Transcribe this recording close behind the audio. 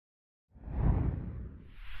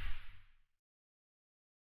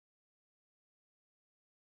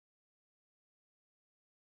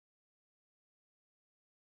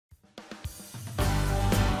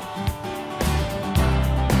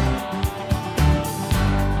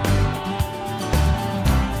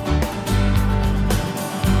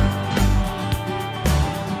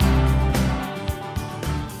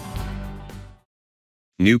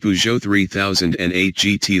New Peugeot 3008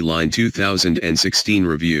 GT Line 2016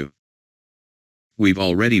 Review. We've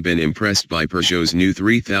already been impressed by Peugeot's new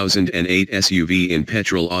 3008 SUV in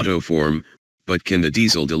petrol auto form, but can the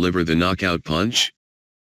diesel deliver the knockout punch?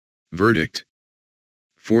 Verdict: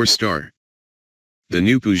 4-star. The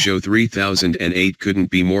new Peugeot 3008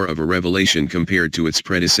 couldn't be more of a revelation compared to its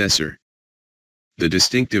predecessor. The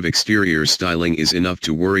distinctive exterior styling is enough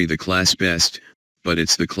to worry the class best, but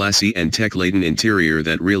it's the classy and tech-laden interior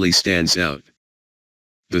that really stands out.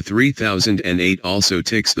 The 3008 also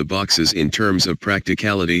ticks the boxes in terms of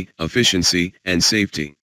practicality, efficiency, and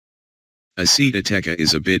safety. A Seat Ateca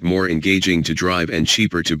is a bit more engaging to drive and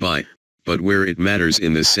cheaper to buy, but where it matters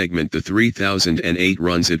in this segment, the 3008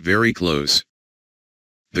 runs it very close.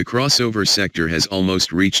 The crossover sector has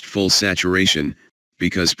almost reached full saturation,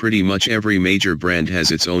 because pretty much every major brand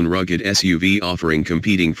has its own rugged SUV offering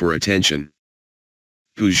competing for attention.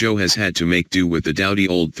 Peugeot has had to make do with the dowdy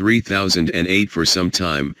old 3008 for some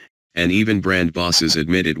time, and even brand bosses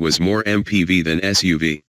admit it was more MPV than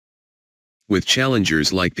SUV. With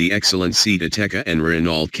challengers like the excellent Seat Ateca and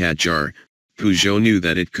Renault Kadjar, Peugeot knew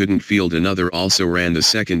that it couldn't field another also-ran the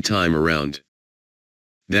second time around.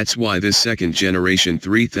 That's why this second-generation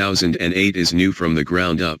 3008 is new from the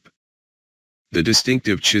ground up. The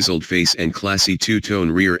distinctive chiseled face and classy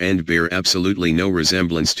two-tone rear end bear absolutely no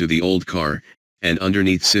resemblance to the old car, and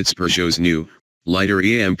underneath sits Peugeot's new, lighter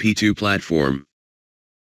EMP2 platform.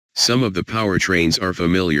 Some of the powertrains are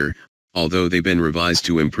familiar, although they've been revised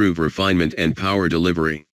to improve refinement and power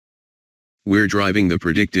delivery. We're driving the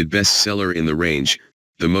predicted bestseller in the range,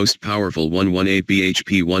 the most powerful 118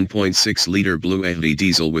 bhp 1.6-liter Blue Ehdi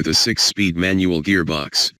diesel with a 6-speed manual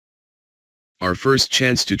gearbox. Our first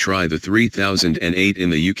chance to try the 3008 in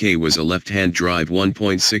the UK was a left-hand drive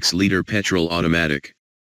 1.6-liter petrol automatic.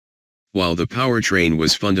 While the powertrain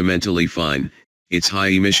was fundamentally fine, its high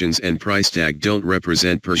emissions and price tag don't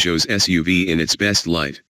represent Peugeot's SUV in its best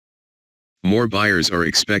light. More buyers are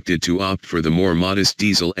expected to opt for the more modest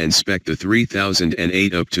diesel and spec the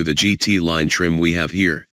 3008 up to the GT line trim we have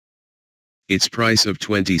here. Its price of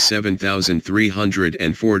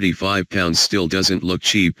 £27,345 still doesn't look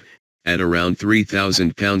cheap, at around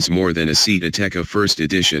 £3,000 more than a Seat Ateca First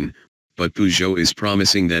Edition, but Peugeot is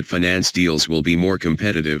promising that finance deals will be more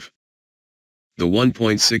competitive. The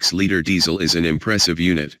 1.6-liter diesel is an impressive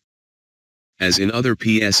unit. As in other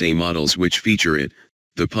PSA models which feature it,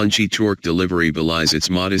 the punchy torque delivery belies its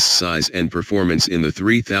modest size and performance in the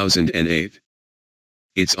 3008.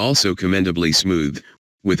 It's also commendably smooth,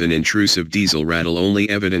 with an intrusive diesel rattle only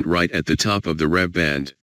evident right at the top of the rev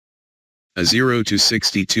band. A 0 to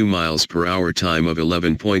 62 miles per hour time of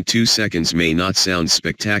 11.2 seconds may not sound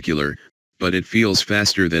spectacular, but it feels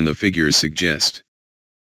faster than the figures suggest.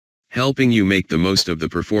 Helping you make the most of the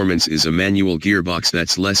performance is a manual gearbox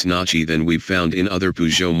that's less notchy than we've found in other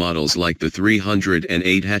Peugeot models like the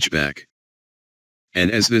 308 hatchback.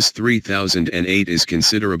 And as this 3008 is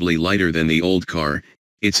considerably lighter than the old car,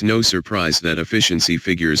 it's no surprise that efficiency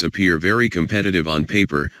figures appear very competitive on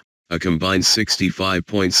paper. A combined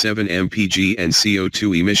 65.7 mpg and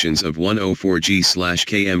CO2 emissions of 104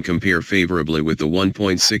 g/km compare favorably with the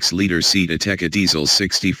 1.6-liter Seat Ateca diesel's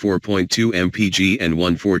 64.2 mpg and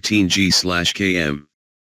 114 g/km.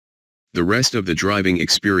 The rest of the driving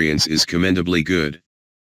experience is commendably good.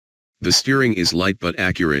 The steering is light but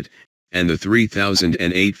accurate, and the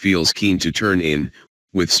 3008 feels keen to turn in,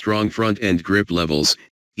 with strong front-end grip levels,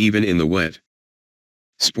 even in the wet.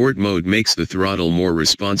 Sport mode makes the throttle more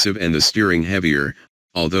responsive and the steering heavier,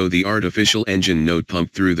 although the artificial engine note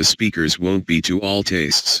pumped through the speakers won't be to all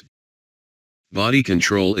tastes. Body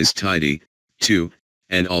control is tidy, too,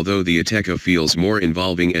 and although the Ateca feels more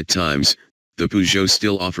involving at times, the Peugeot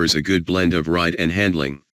still offers a good blend of ride and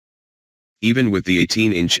handling. Even with the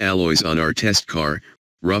 18-inch alloys on our test car,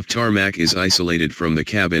 rough tarmac is isolated from the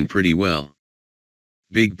cabin pretty well.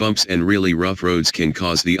 Big bumps and really rough roads can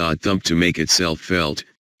cause the odd thump to make itself felt,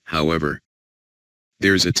 however.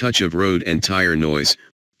 There's a touch of road and tire noise,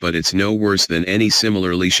 but it's no worse than any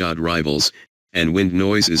similarly shod rivals, and wind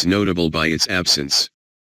noise is notable by its absence.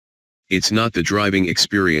 It's not the driving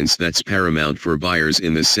experience that's paramount for buyers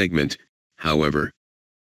in this segment, however.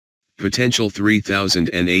 Potential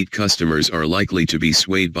 3008 customers are likely to be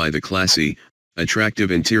swayed by the classy,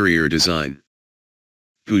 attractive interior design.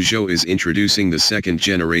 Peugeot is introducing the second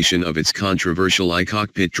generation of its controversial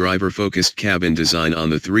iCockpit driver-focused cabin design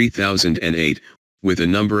on the 3008, with a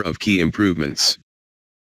number of key improvements.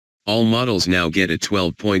 All models now get a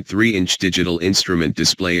 12.3-inch digital instrument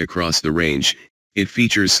display across the range. It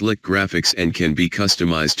features slick graphics and can be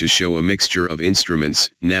customized to show a mixture of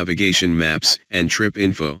instruments, navigation maps, and trip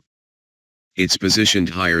info. It's positioned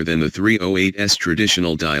higher than the 308's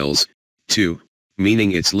traditional dials, too,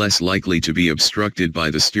 meaning it's less likely to be obstructed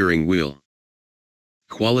by the steering wheel.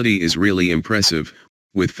 Quality is really impressive,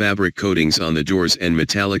 with fabric coatings on the doors and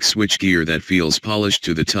metallic switchgear that feels polished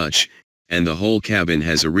to the touch, and the whole cabin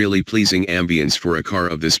has a really pleasing ambience for a car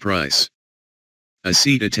of this price. A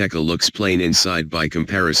seat Ateca looks plain inside by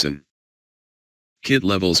comparison. Kit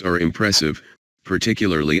levels are impressive,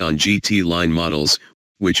 particularly on GT line models,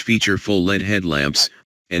 which feature full LED headlamps,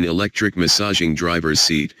 an electric massaging driver's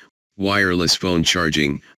seat, wireless phone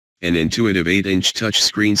charging, an intuitive 8-inch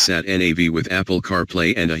touchscreen sat-nav with Apple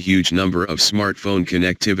CarPlay and a huge number of smartphone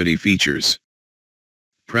connectivity features.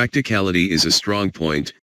 Practicality is a strong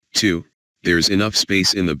point, too. There's enough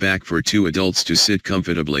space in the back for 2 adults to sit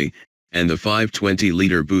comfortably, and the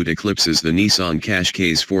 520-liter boot eclipses the Nissan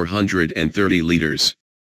Qashqai's 430 liters.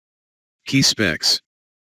 Key specs.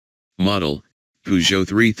 Model, Peugeot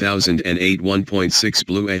 3008 1.6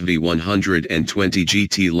 Blue EV 120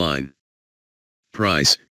 GT line.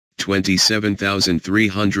 Price,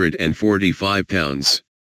 £27,345.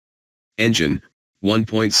 Engine,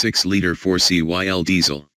 1.6-liter 4CYL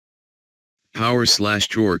diesel.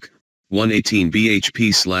 Power/torque, 118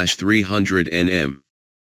 bhp/300 Nm.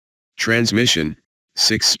 Transmission,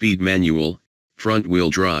 6-speed manual, front-wheel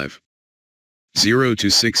drive. 0 to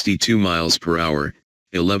 62 miles per hour,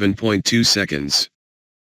 11.2 seconds.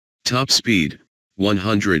 Top speed,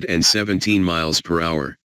 117 miles per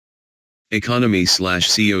hour.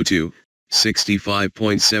 Economy/CO2,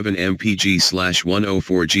 65.7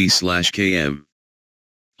 mpg/104 g/km.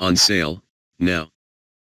 On sale, now.